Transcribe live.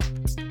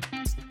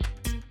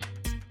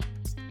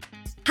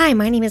Hi,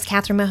 my name is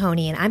Catherine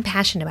Mahoney, and I'm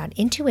passionate about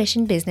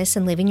intuition, business,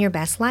 and living your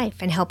best life,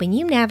 and helping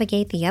you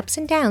navigate the ups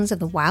and downs of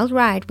the wild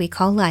ride we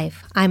call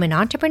life. I'm an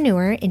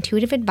entrepreneur,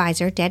 intuitive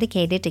advisor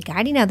dedicated to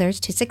guiding others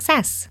to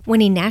success,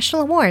 winning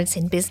national awards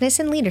in business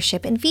and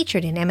leadership, and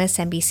featured in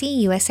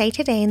MSNBC, USA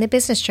Today, and the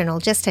Business Journal,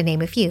 just to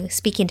name a few,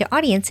 speaking to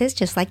audiences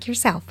just like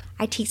yourself.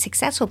 I teach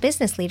successful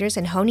business leaders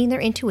in honing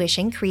their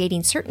intuition,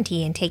 creating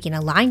certainty, and taking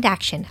aligned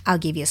action. I'll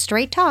give you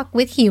straight talk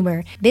with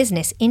humor.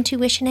 Business,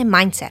 intuition, and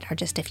mindset are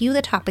just a few of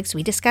the topics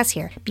we discuss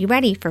here. Be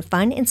ready for a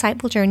fun,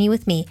 insightful journey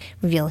with me.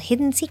 Reveal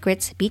hidden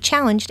secrets, be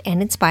challenged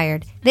and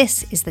inspired.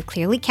 This is the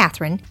Clearly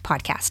Catherine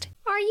podcast.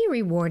 Are you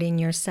rewarding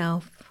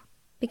yourself?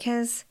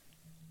 Because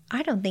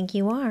I don't think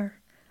you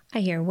are. I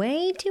hear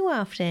way too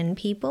often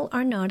people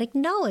are not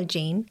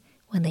acknowledging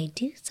when they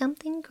do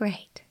something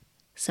great.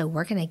 So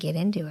we're going to get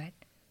into it.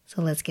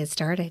 So let's get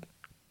started.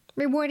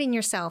 Rewarding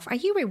yourself. Are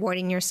you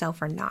rewarding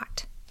yourself or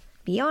not?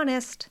 Be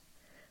honest.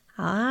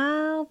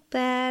 I'll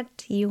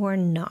bet you are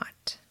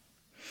not.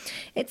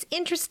 It's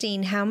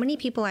interesting how many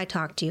people I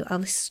talk to,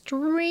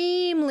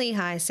 extremely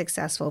high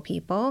successful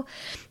people,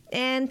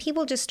 and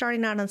people just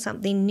starting out on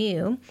something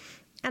new.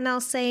 And I'll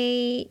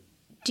say,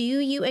 do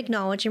you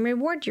acknowledge and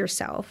reward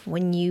yourself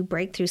when you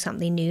break through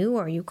something new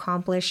or you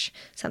accomplish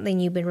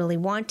something you've been really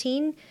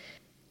wanting?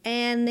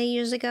 And they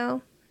usually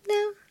go,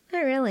 no,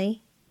 not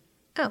really.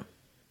 Oh,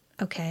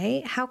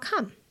 okay. How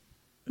come?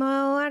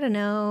 Well, I don't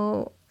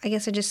know. I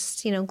guess I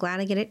just, glad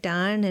I get it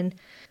done, and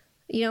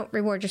you don't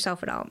reward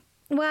yourself at all.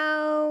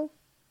 Well,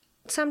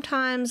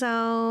 sometimes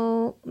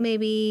I'll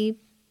maybe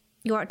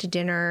go out to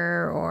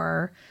dinner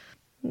or,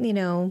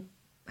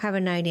 have a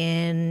night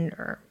in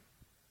or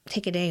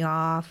take a day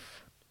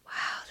off.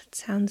 Wow, that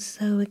sounds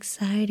so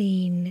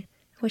exciting.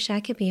 I wish I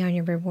could be on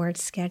your reward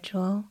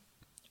schedule.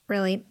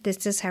 Really,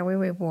 this is how we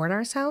reward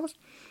ourselves?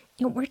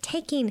 We're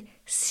taking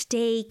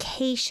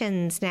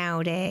staycations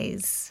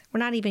nowadays. We're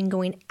not even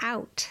going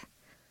out.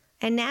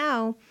 And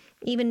now,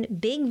 even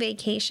big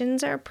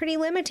vacations are pretty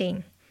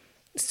limiting.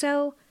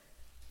 So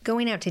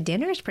going out to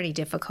dinner is pretty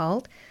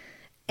difficult.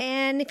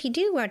 And if you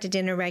do go out to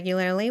dinner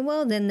regularly,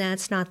 well, then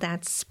that's not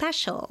that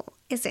special,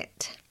 is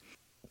it?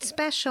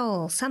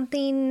 Special,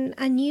 something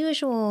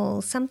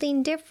unusual,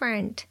 something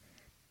different.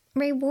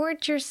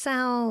 Reward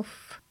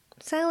yourself.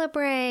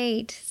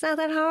 Celebrate. It's not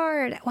that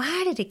hard.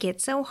 Why did it get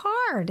so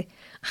hard?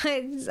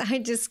 I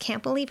just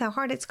can't believe how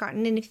hard it's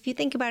gotten. And if you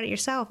think about it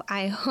yourself,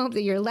 I hope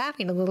that you're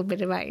laughing a little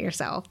bit about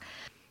yourself.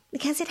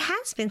 Because it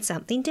has been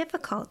something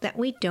difficult that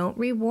we don't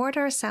reward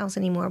ourselves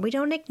anymore. We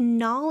don't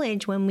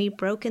acknowledge when we've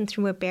broken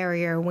through a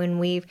barrier, when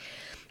we've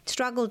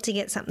struggled to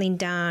get something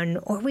done,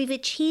 or we've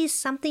achieved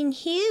something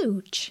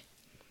huge.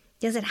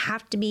 Does it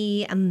have to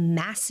be a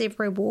massive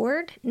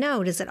reward?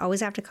 No. Does it always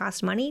have to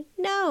cost money?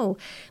 No.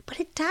 But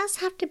it does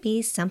have to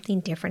be something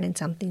different and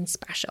something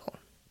special.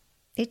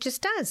 It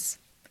just does.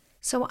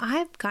 So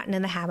I've gotten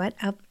in the habit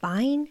of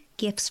buying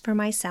gifts for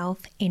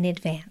myself in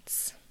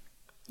advance.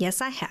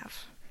 Yes, I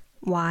have.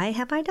 Why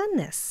have I done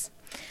this?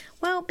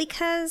 Well,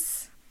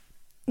 because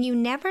you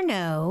never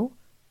know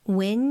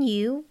when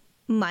you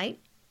might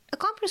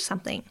accomplish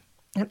something.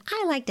 And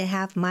I like to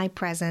have my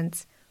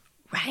presents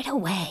right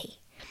away.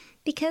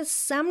 Because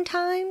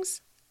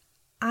sometimes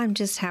I'm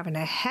just having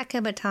a heck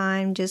of a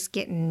time just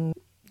getting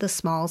the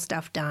small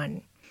stuff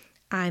done.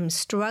 I'm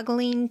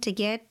struggling to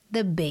get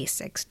the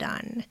basics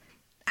done.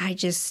 I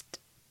just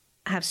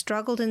have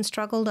struggled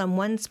on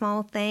one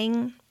small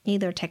thing.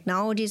 Either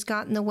technology's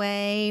got in the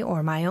way,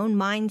 or my own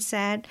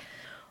mindset,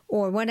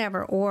 or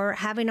whatever, or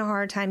having a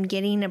hard time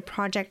getting a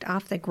project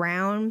off the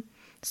ground,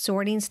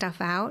 sorting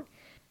stuff out.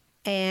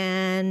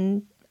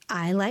 And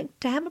I like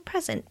to have a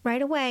present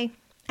right away.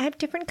 I have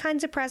different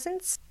kinds of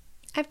presents.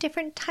 I have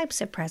different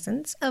types of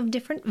presents of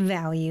different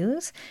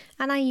values.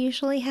 And I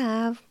usually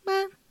have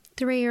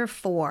 3 or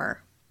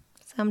 4,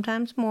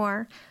 sometimes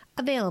more,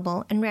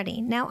 available and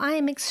ready. Now, I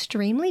am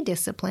extremely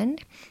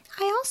disciplined.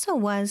 I also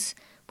was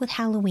with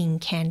Halloween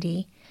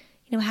candy.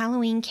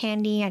 Halloween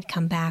candy, I'd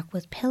come back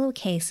with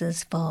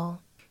pillowcases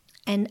full.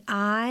 And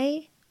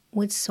I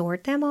would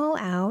sort them all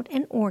out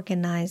and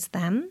organize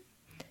them.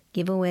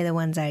 Give away the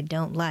ones I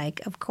don't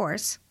like, of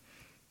course.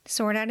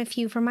 Sort out a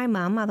few for my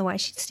mom,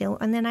 otherwise she'd steal,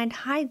 and then I'd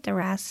hide the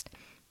rest.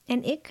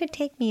 And it could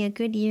take me a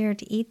good year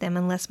to eat them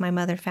unless my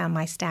mother found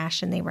my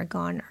stash and they were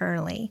gone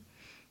early.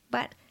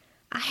 But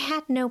I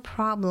had no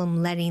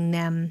problem letting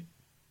them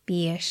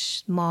be a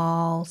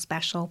small,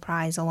 special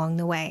prize along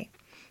the way.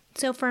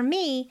 So for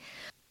me,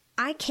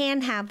 I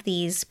can have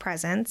these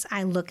presents.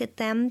 I look at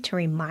them to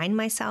remind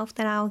myself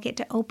that I'll get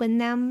to open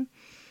them.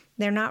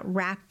 They're not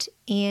wrapped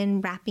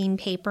in wrapping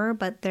paper,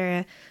 but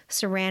the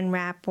saran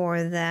wrap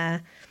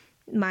or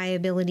my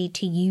ability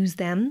to use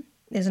them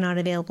is not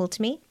available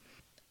to me.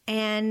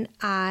 And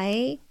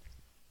I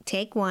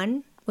take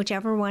one,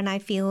 whichever one I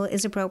feel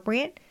is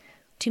appropriate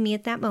to me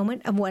at that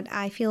moment of what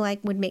I feel like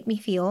would make me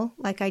feel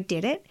like I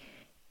did it,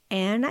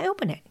 and I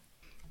open it.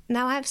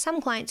 Now, I have some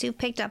clients who've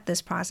picked up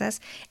this process,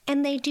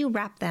 and they do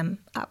wrap them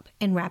up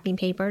in wrapping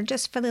paper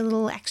just for the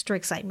little extra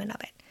excitement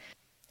of it.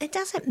 It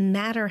doesn't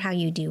matter how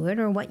you do it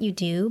or what you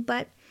do,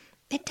 but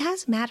it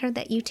does matter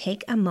that you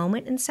take a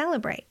moment and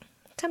celebrate.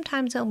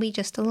 Sometimes it'll be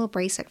just a little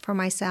bracelet for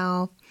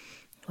myself.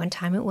 One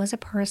time it was a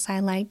purse I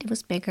liked. It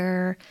was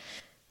bigger.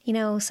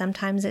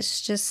 Sometimes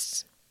it's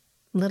just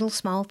little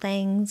small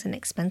things, an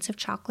expensive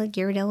chocolate,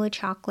 Ghirardelli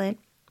chocolate,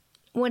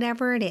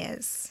 whatever it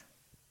is.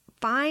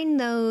 Find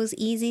those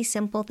easy,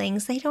 simple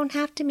things. They don't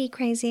have to be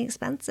crazy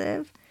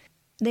expensive.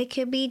 They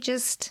could be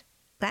just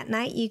that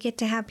night you get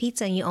to have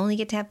pizza and you only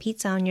get to have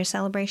pizza on your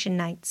celebration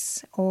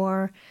nights.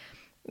 Or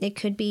it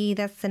could be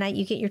that's the night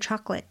you get your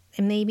chocolate.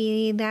 And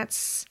maybe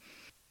that's,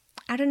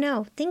 I don't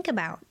know, think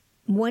about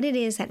what it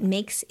is that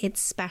makes it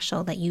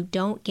special that you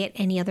don't get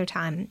any other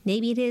time.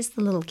 Maybe it is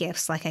the little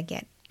gifts like I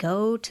get.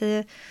 Go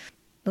to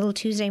Little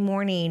Tuesday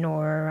Morning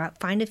or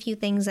find a few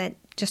things that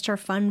just are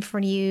fun for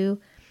you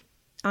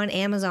on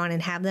Amazon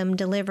and have them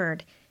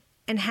delivered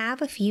and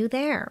have a few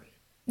there.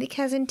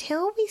 Because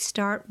until we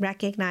start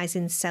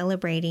recognizing,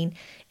 celebrating,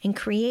 and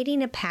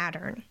creating a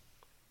pattern,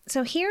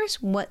 so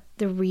here's what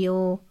the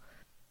real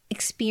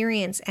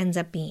experience ends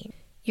up being.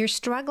 You're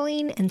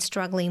struggling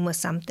with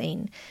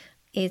something.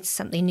 It's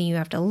something new you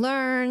have to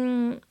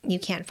learn. You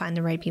can't find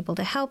the right people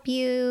to help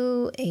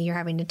you. You're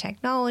having a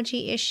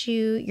technology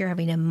issue. You're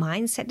having a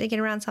mindset to get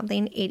around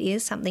something. It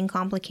is something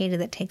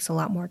complicated that takes a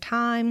lot more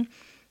time,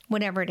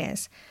 whatever it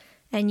is.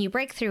 And you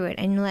break through it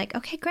and you're like,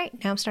 okay,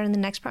 great. Now I'm starting the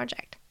next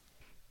project.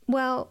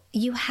 Well,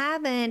 you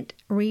haven't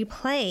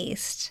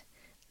replaced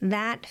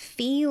that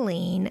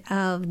feeling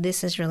of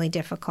this is really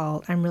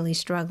difficult. I'm really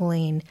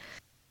struggling.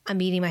 I'm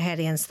beating my head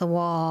against the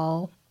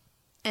wall.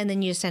 And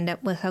then you just end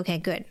up with, okay,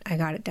 good, I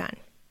got it done.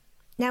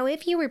 Now,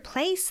 if you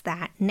replace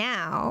that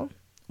now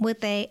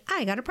with I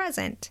got a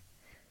present,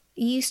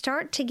 you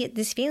start to get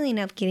this feeling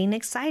of getting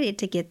excited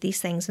to get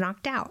these things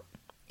knocked out.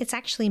 It's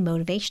actually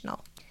motivational.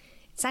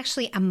 It's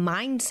actually a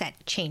mindset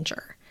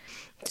changer.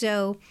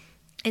 So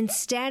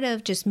instead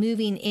of just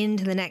moving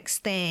into the next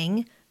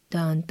thing,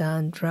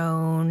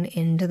 drone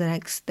into the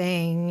next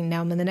thing,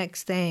 now I'm in the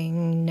next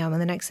thing, now I'm in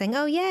the next thing,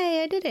 oh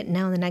yay, I did it,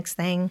 now in the next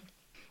thing.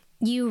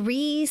 You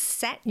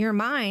reset your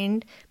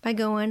mind by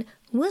going,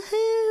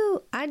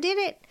 woohoo, I did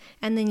it.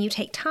 And then you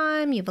take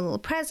time, you have a little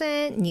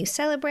present, and you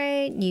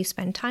celebrate, you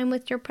spend time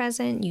with your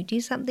present, you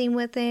do something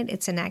with it,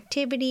 it's an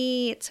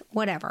activity, it's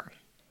whatever.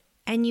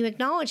 And you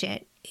acknowledge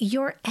it.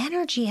 Your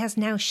energy has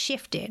now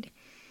shifted.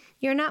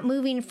 You're not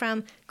moving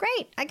from,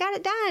 great, I got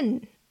it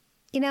done.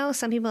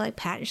 Some people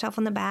pat yourself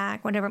on the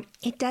back, whatever.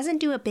 It doesn't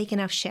do a big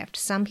enough shift.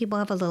 Some people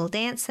have a little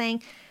dance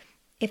thing.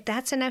 If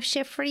that's enough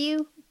shift for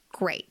you,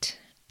 great.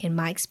 In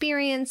my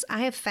experience,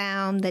 I have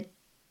found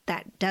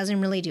that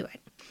doesn't really do it.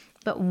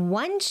 But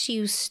once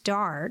you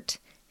start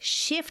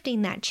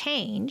shifting that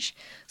change,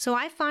 so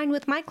I find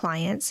with my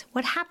clients,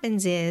 what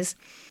happens is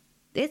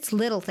it's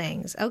little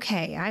things.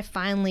 Okay, I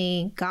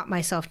finally got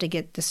myself to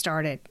get this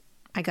started.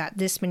 I got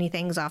this many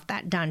things off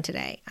that done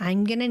today.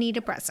 I'm going to need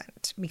a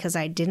present because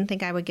I didn't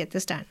think I would get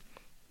this done.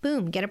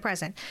 Boom, get a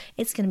present.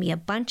 It's going to be a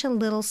bunch of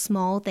little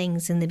small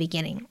things in the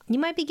beginning. You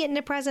might be getting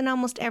a present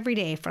almost every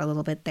day for a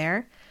little bit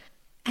there.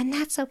 And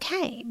that's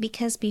okay,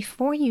 because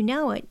before you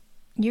know it,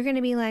 you're going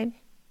to be like,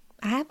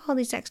 I have all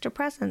these extra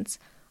presents.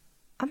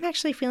 I'm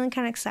actually feeling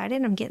kind of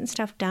excited. I'm getting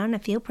stuff done. I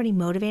feel pretty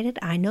motivated.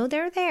 I know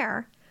they're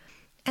there.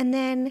 And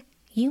then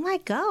you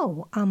might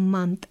go a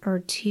month or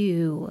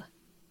two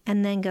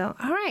and then go,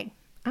 all right,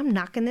 I'm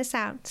knocking this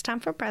out. It's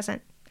time for a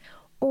present.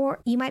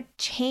 Or you might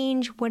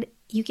change what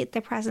you get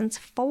the presents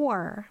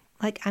for.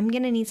 Like, I'm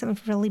going to need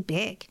something really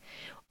big.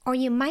 Or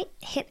you might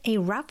hit a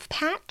rough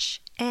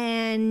patch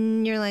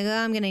and you're like, oh,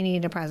 I'm going to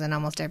need a present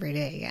almost every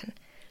day again.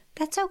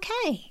 That's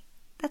okay.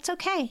 That's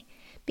okay.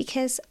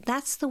 Because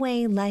that's the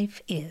way life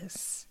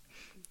is.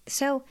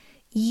 So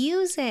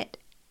use it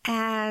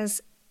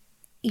as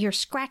you're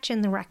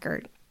scratching the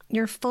record,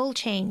 your full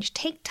change.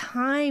 Take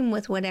time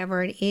with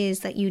whatever it is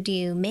that you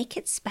do. Make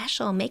it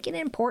special. Make it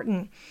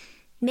important.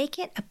 Make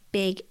it a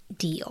big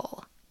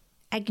deal.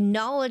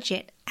 Acknowledge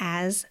it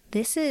as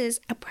this is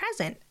a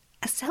present,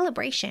 a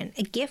celebration,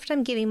 a gift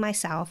I'm giving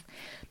myself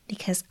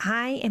because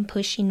I am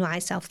pushing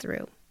myself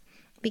through,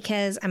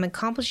 because I'm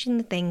accomplishing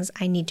the things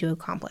I need to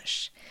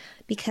accomplish,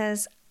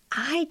 because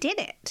I did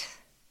it.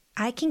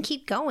 I can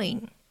keep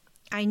going.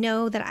 I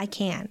know that I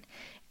can.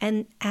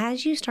 And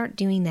as you start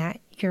doing that,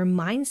 your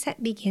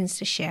mindset begins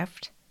to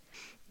shift.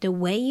 The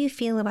way you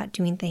feel about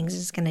doing things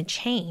is going to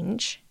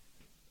change.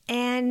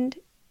 And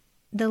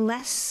the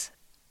less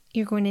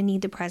you're going to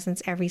need the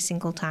presents every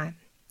single time.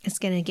 It's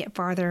going to get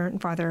farther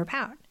and farther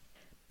apart.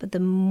 But the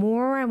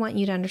more I want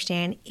you to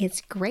understand,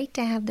 it's great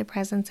to have the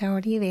presents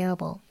already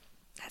available.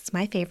 That's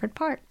my favorite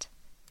part.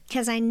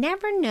 Because I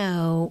never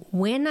know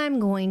when I'm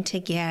going to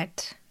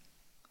get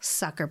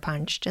sucker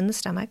punched in the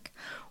stomach,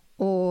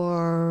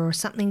 or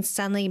something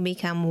suddenly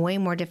become way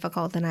more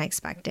difficult than I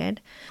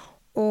expected,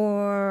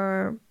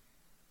 or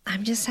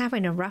I'm just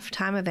having a rough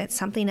time of it.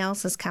 Something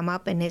else has come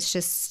up and it's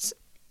just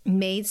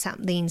made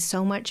something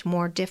so much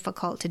more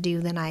difficult to do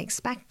than I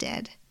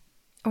expected.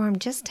 Or I'm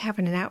just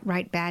having an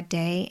outright bad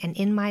day, and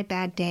in my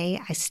bad day,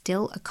 I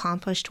still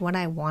accomplished what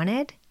I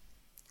wanted.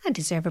 I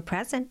deserve a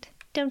present,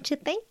 don't you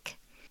think?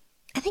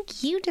 I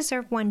think you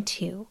deserve one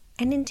too.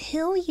 And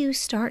until you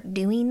start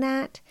doing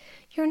that,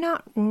 you're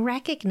not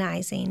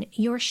recognizing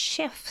your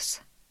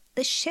shifts,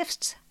 the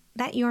shifts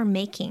that you're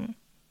making,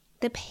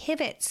 the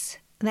pivots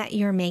that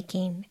you're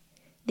making,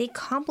 the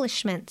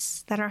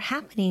accomplishments that are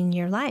happening in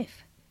your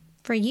life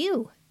for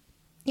you.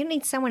 You don't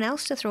need someone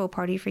else to throw a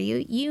party for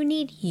you. You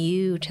need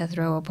you to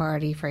throw a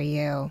party for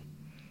you.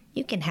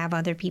 You can have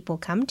other people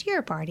come to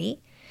your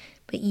party,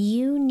 but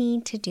you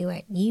need to do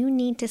it. You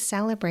need to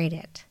celebrate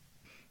it.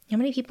 How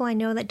many people I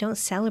know that don't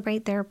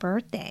celebrate their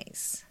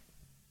birthdays?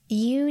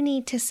 You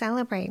need to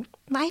celebrate.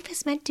 Life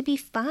is meant to be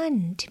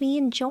fun, to be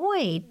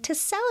enjoyed, to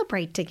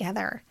celebrate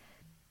together.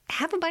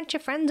 Have a bunch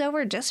of friends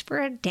over just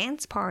for a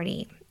dance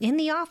party. In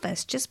the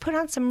office, just put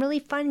on some really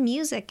fun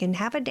music and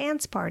have a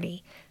dance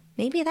party.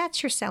 Maybe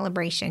that's your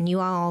celebration. You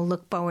all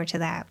look forward to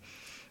that.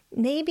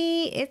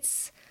 Maybe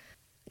it's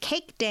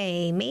cake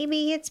day.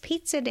 Maybe it's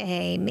pizza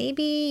day.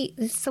 Maybe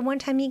it's the one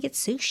time you get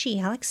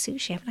sushi. I like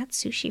sushi. I haven't had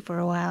sushi for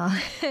a while.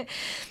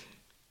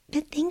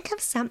 But think of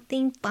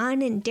something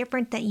fun and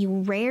different that you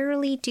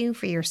rarely do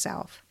for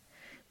yourself.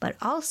 But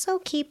also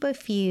keep a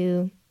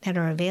few that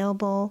are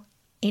available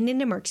in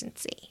an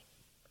emergency,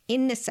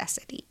 in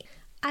necessity.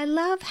 I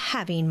love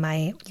having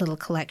my little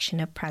collection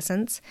of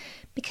presents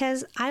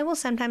because I will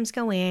sometimes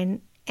go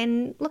in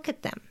and look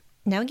at them.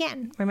 Now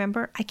again,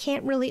 remember, I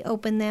can't really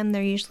open them.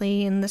 They're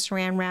usually in the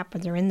saran wrap or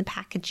they're in the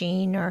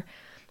packaging or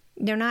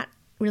they're not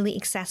really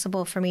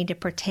accessible for me to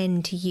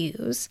pretend to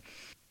use.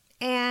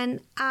 And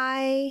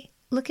I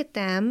look at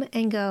them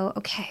and go,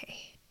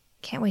 okay,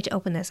 can't wait to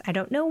open this. I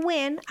don't know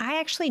when. I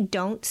actually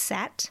don't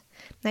set.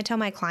 I tell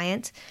my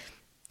clients,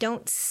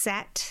 don't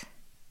set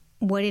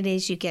what it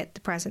is you get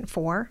the present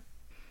for.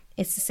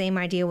 It's the same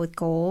idea with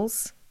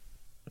goals.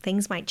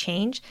 Things might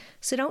change.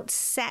 So don't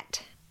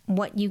set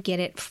what you get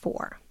it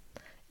for.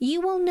 You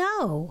will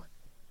know.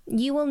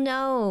 You will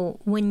know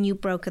when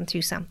you've broken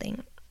through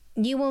something.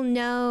 You will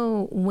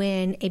know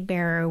when a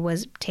barrier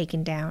was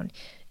taken down.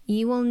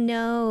 You will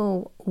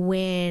know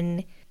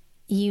when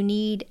you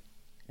need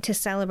to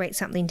celebrate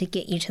something to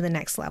get you to the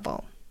next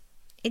level.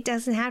 It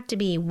doesn't have to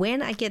be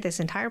when I get this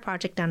entire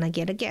project done, I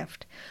get a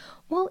gift.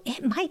 Well,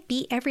 it might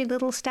be every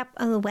little step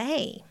of the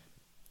way.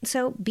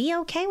 So be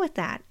okay with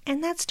that.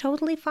 And that's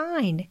totally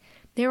fine.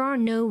 There are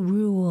no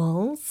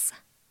rules.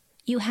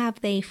 You have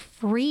the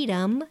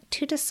freedom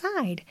to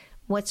decide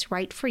what's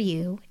right for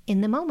you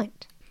in the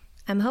moment.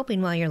 I'm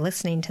hoping while you're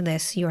listening to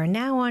this, you are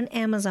now on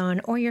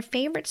Amazon or your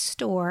favorite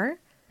store,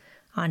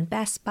 on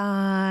Best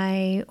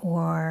Buy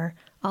or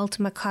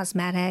Ultima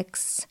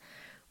Cosmetics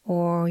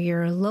or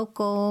your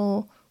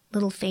local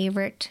little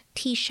favorite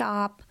tea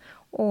shop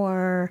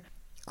or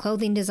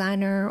clothing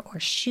designer or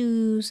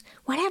shoes,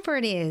 whatever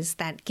it is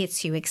that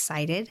gets you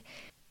excited.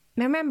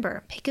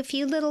 Remember, pick a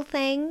few little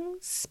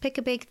things, pick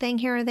a big thing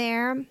here or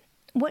there.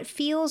 What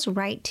feels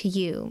right to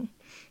you?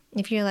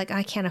 If you're like,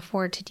 I can't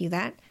afford to do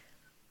that,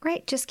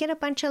 great, just get a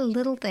bunch of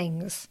little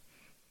things.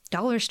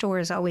 Dollar store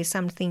is always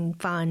something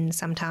fun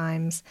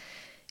sometimes.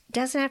 It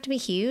doesn't have to be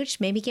huge.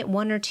 Maybe get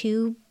one or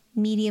two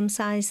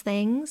medium-sized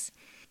things.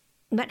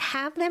 But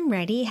have them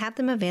ready, have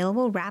them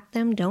available, wrap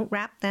them, don't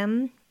wrap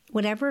them,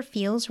 whatever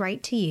feels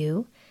right to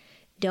you.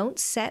 Don't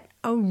set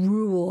a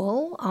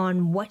rule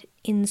on what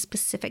in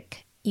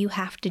specific you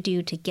have to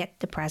do to get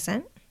the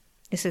present.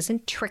 This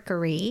isn't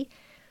trickery,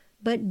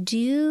 but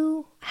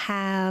do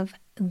have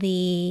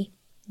the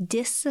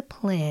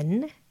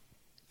discipline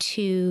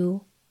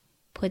to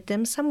put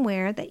them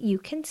somewhere that you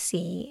can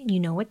see, you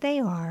know what they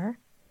are,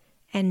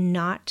 and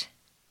not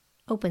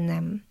open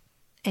them,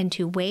 and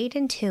to wait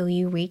until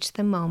you reach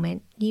the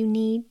moment you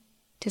need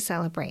to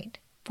celebrate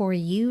for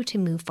you to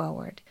move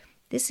forward.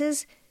 This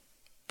is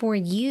for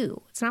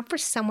you. It's not for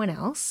someone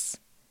else.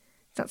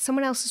 It's not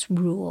someone else's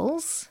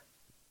rules.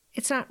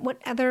 It's not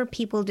what other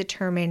people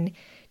determine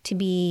to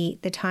be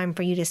the time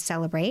for you to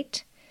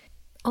celebrate.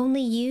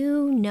 Only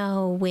you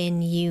know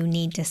when you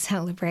need to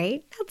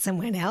celebrate, not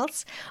someone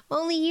else.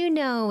 Only you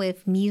know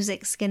if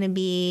music's going to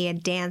be, a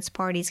dance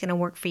party's going to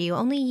work for you.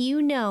 Only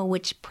you know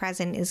which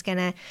present is going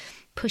to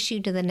push you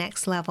to the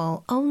next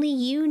level. Only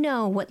you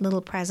know what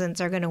little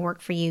presents are going to work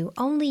for you.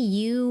 Only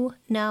you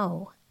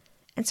know.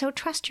 And so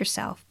trust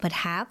yourself, but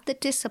have the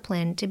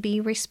discipline to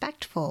be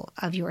respectful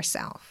of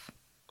yourself.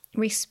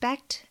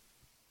 Respect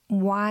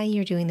why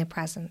you're doing the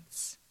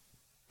presents.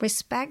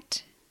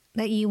 Respect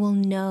that you will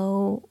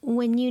know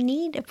when you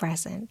need a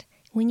present,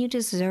 when you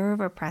deserve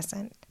a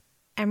present,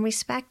 and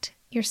respect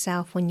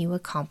yourself when you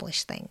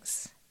accomplish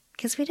things.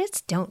 Because we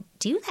just don't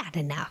do that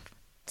enough.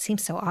 It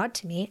seems so odd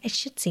to me. It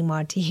should seem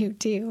odd to you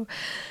too.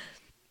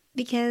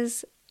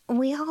 Because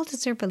we all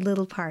deserve a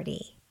little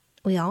party.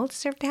 We all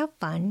deserve to have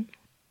fun.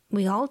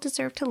 We all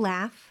deserve to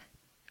laugh.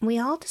 We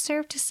all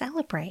deserve to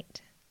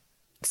celebrate.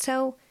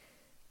 So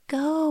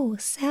go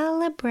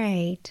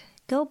celebrate.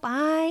 Go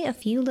buy a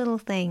few little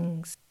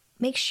things.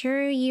 Make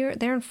sure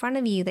they're in front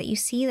of you, that you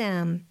see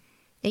them,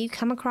 that you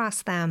come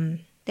across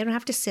them. They don't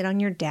have to sit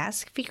on your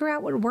desk. Figure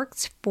out what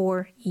works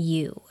for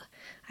you.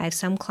 I have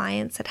some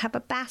clients that have a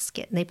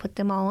basket and they put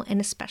them all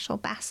in a special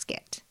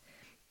basket.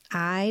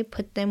 I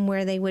put them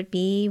where they would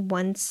be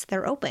once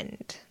they're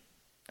opened.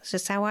 That's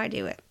just how I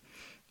do it.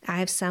 I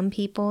have some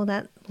people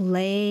that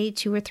lay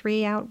 2 or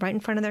 3 out right in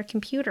front of their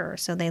computer.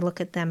 So they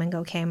look at them and go,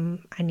 okay,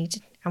 I'm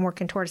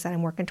working towards that.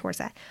 I'm working towards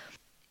that.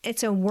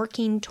 It's a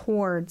working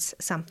towards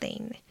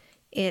something.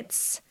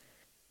 It's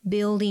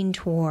building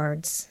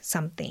towards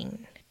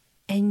something.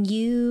 And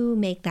you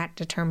make that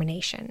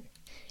determination.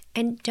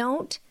 And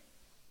don't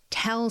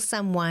tell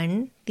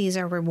someone these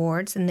are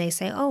rewards and they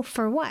say, oh,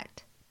 for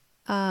what?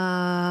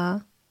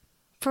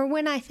 For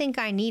when I think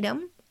I need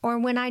them or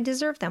when I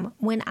deserve them,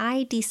 when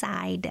I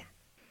decide.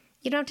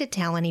 You don't have to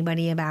tell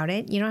anybody about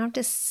it. You don't have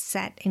to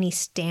set any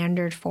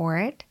standard for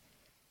it.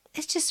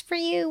 It's just for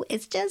you.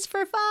 It's just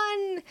for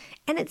fun.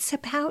 And it's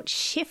about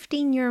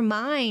shifting your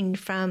mind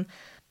from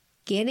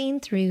getting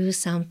through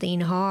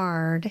something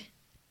hard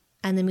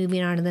and then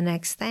moving on to the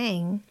next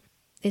thing.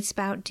 It's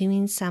about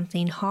doing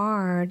something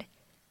hard,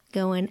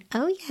 going,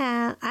 oh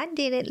yeah, I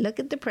did it. Look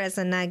at the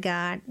present I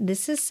got.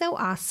 This is so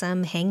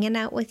awesome. Hanging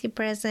out with your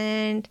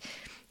present,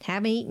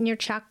 having eaten your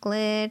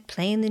chocolate,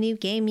 playing the new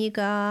game you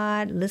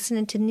got,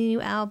 listening to the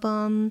new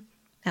album.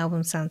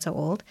 Album sounds so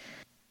old.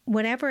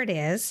 Whatever it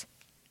is.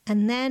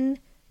 And then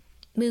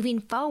moving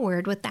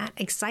forward with that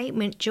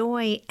excitement,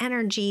 joy,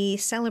 energy,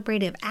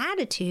 celebrative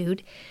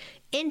attitude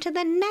into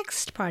the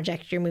next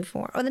project you move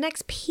forward, or the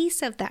next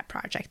piece of that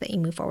project that you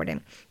move forward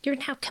in. You're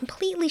now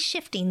completely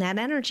shifting that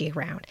energy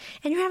around,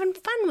 and you're having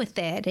fun with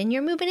it, and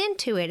you're moving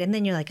into it, and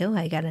then you're like, oh,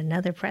 I got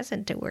another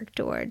present to work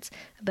towards.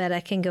 I bet I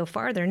can go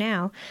farther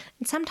now.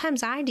 And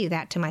sometimes I do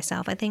that to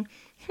myself. I think,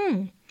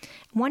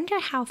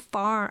 wonder how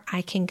far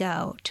I can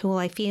go till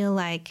I feel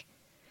like,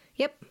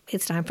 yep,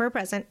 it's time for a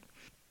present.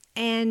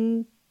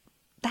 And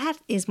that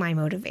is my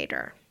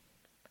motivator.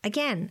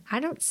 Again, I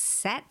don't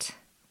set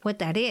what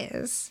that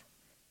is.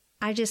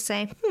 I just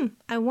say,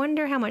 I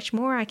wonder how much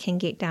more I can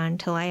get done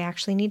till I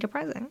actually need a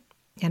present.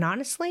 And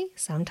honestly,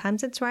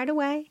 sometimes it's right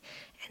away,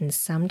 and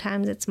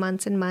sometimes it's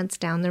months and months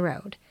down the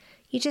road.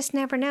 You just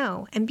never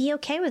know, and be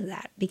okay with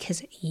that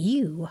because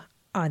you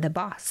are the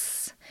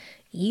boss.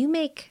 You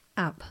make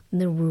up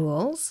the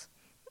rules,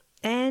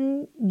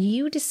 and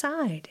you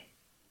decide.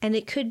 And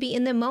it could be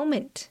in the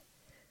moment.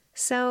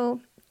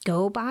 So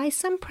go buy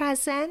some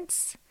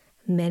presents,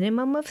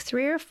 minimum of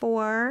 3 or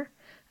 4,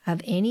 of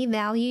any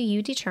value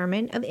you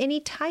determine, of any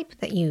type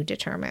that you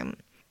determine.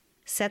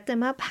 Set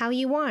them up how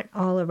you want,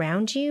 all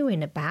around you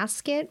in a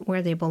basket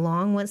where they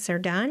belong once they're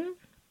done,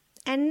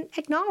 and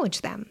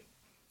acknowledge them.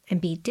 And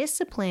be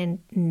disciplined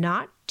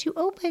not to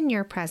open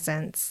your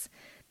presents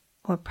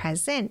or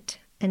present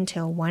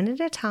until one at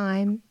a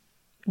time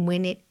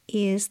when it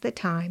is the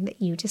time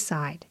that you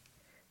decide.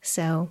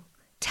 So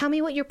tell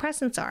me what your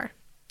presents are.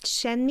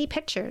 Send me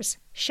pictures.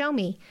 Show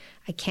me.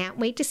 I can't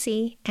wait to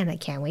see, and I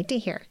can't wait to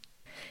hear.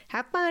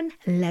 Have fun.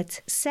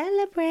 Let's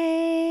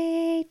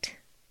celebrate.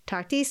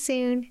 Talk to you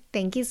soon.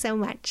 Thank you so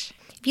much.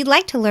 If you'd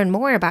like to learn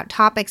more about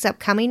topics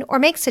upcoming or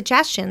make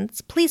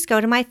suggestions, please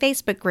go to my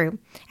Facebook group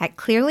at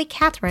Clearly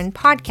Catherine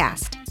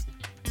Podcast.